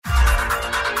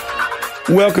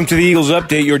Welcome to the Eagles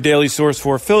Update, your daily source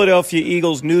for Philadelphia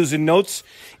Eagles news and notes.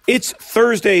 It's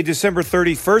Thursday, December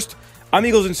 31st. I'm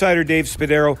Eagles insider Dave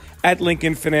Spadaro at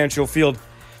Lincoln Financial Field.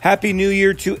 Happy New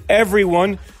Year to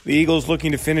everyone. The Eagles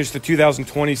looking to finish the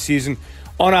 2020 season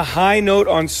on a high note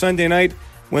on Sunday night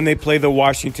when they play the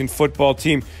Washington football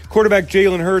team. Quarterback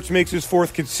Jalen Hurts makes his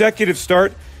fourth consecutive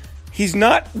start. He's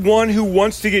not one who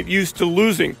wants to get used to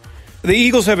losing. The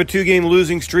Eagles have a two-game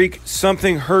losing streak,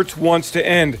 something Hurts wants to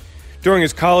end. During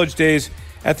his college days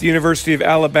at the University of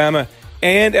Alabama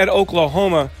and at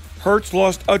Oklahoma, Hurts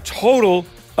lost a total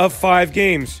of 5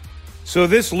 games. So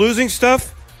this losing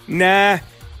stuff,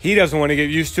 he doesn't want to get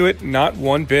used to it, not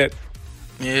one bit.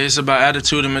 Yeah, it's about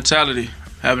attitude and mentality,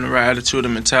 having the right attitude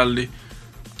and mentality,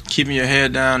 keeping your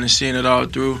head down and seeing it all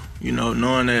through,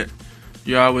 knowing that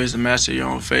you're always the master of your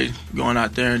own fate, going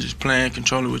out there and just playing,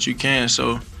 controlling what you can.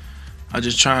 So I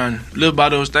just try and live by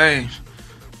those things.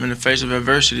 In the face of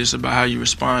adversity, it's about how you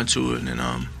respond to it.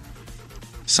 And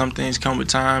some things come with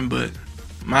time, but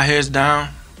my head's down,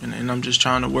 and I'm just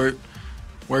trying to work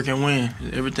and win.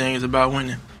 Everything is about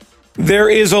winning. There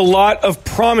is a lot of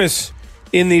promise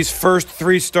in these first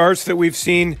 3 starts that we've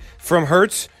seen from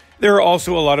Hurts. There are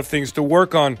also a lot of things to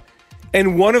work on.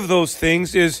 And one of those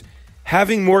things is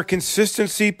having more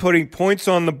consistency, putting points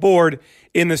on the board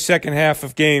in the second half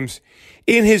of games.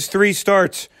 In his 3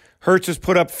 starts, Hurts has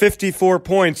put up 54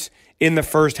 points in the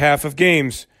first half of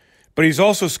games, but he's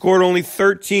also scored only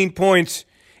 13 points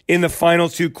in the final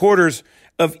 2 quarters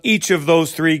of each of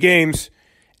those 3 games.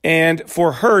 And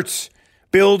for Hurts,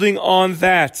 building on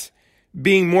that,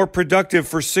 being more productive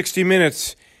for 60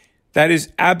 minutes, that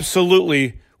is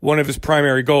absolutely one of his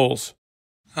primary goals.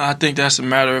 I think that's a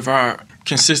matter of our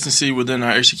consistency within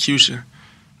our execution,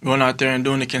 going out there and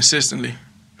doing it consistently.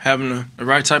 Having the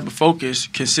right type of focus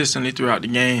consistently throughout the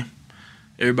game.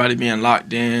 Everybody being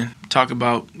locked in. Talk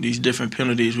about these different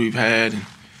penalties we've had. And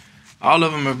all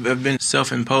of them have been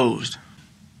self-imposed,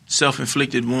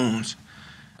 self-inflicted wounds.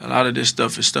 A lot of this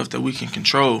stuff is stuff that we can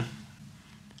control.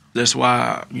 That's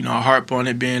why, I harp on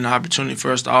it being an opportunity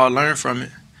for us to all learn from it.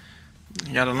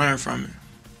 You got to learn from it.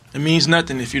 It means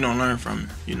nothing if you don't learn from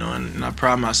it, and I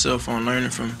pride myself on learning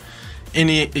from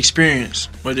any experience,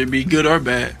 whether it be good or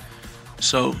bad.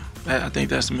 So I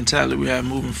think that's the mentality we have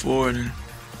moving forward, and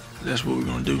that's what we're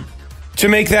going to do. To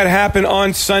make that happen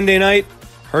on Sunday night,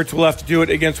 Hurts will have to do it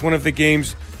against one of the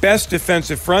game's best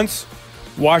defensive fronts.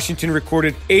 Washington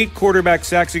recorded 8 quarterback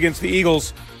sacks against the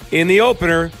Eagles in the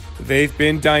opener. They've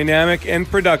been dynamic and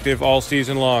productive all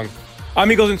season long.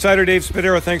 I'm Eagles insider Dave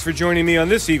Spadaro. Thanks for joining me on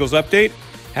this Eagles Update.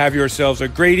 Have yourselves a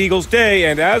great Eagles day,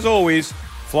 and as always,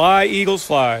 fly, Eagles,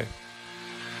 fly.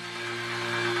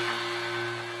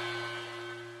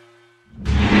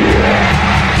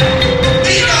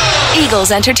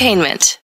 Eagles Entertainment.